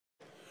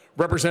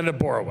Representative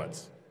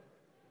Borowitz.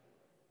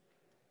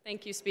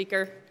 Thank you,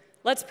 Speaker.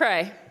 Let's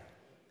pray.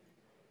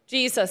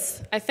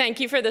 Jesus, I thank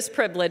you for this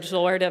privilege,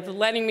 Lord, of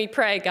letting me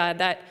pray, God,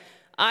 that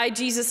I,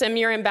 Jesus, am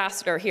your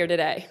ambassador here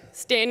today,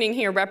 standing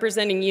here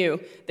representing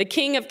you, the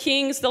King of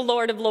Kings, the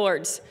Lord of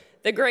Lords,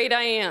 the great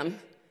I am,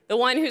 the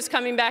one who's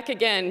coming back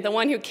again, the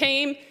one who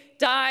came,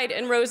 died,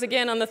 and rose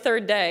again on the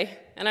third day.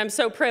 And I'm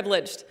so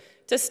privileged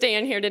to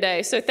stand here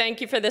today. So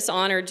thank you for this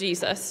honor,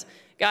 Jesus.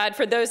 God,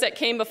 for those that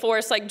came before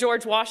us, like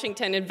George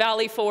Washington and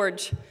Valley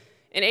Forge,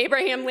 and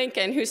Abraham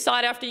Lincoln, who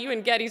sought after you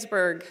in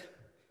Gettysburg,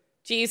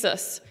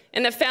 Jesus,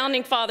 and the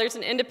founding fathers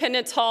in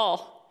Independence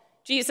Hall,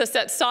 Jesus,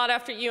 that sought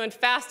after you and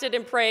fasted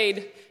and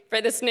prayed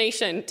for this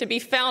nation to be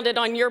founded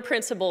on your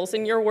principles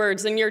and your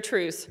words and your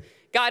truths.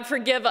 God,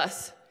 forgive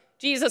us.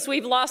 Jesus,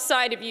 we've lost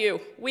sight of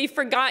you. We've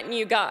forgotten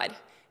you, God,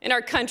 in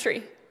our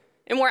country.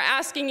 And we're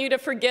asking you to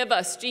forgive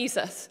us,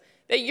 Jesus,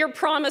 that your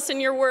promise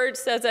and your word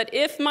says that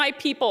if my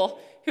people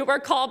who are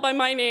called by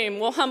my name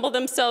will humble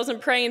themselves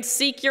and pray and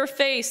seek your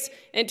face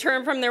and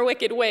turn from their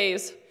wicked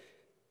ways,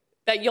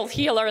 that you'll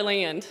heal our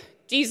land.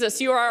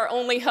 Jesus, you are our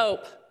only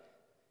hope.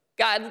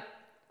 God,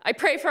 I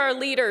pray for our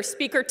leaders,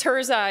 Speaker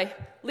Turzai,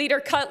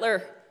 Leader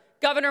Cutler,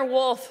 Governor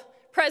Wolf,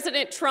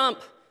 President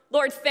Trump.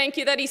 Lord, thank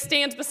you that he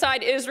stands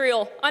beside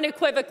Israel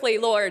unequivocally,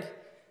 Lord.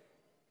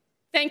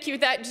 Thank you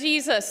that,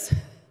 Jesus,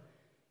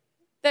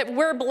 that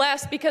we're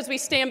blessed because we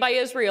stand by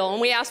Israel, and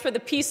we ask for the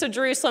peace of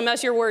Jerusalem,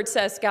 as your word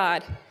says,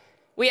 God.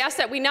 We ask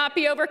that we not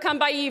be overcome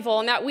by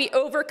evil, and that we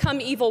overcome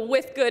evil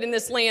with good in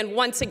this land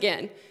once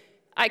again.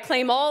 I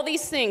claim all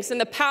these things in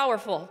the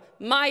powerful,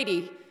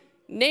 mighty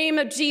name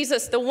of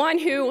Jesus, the one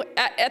who,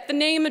 at the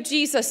name of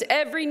Jesus,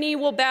 every knee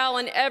will bow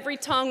and every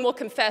tongue will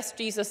confess,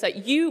 Jesus,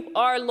 that you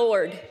are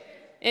Lord.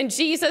 In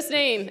Jesus'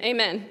 name,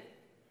 amen.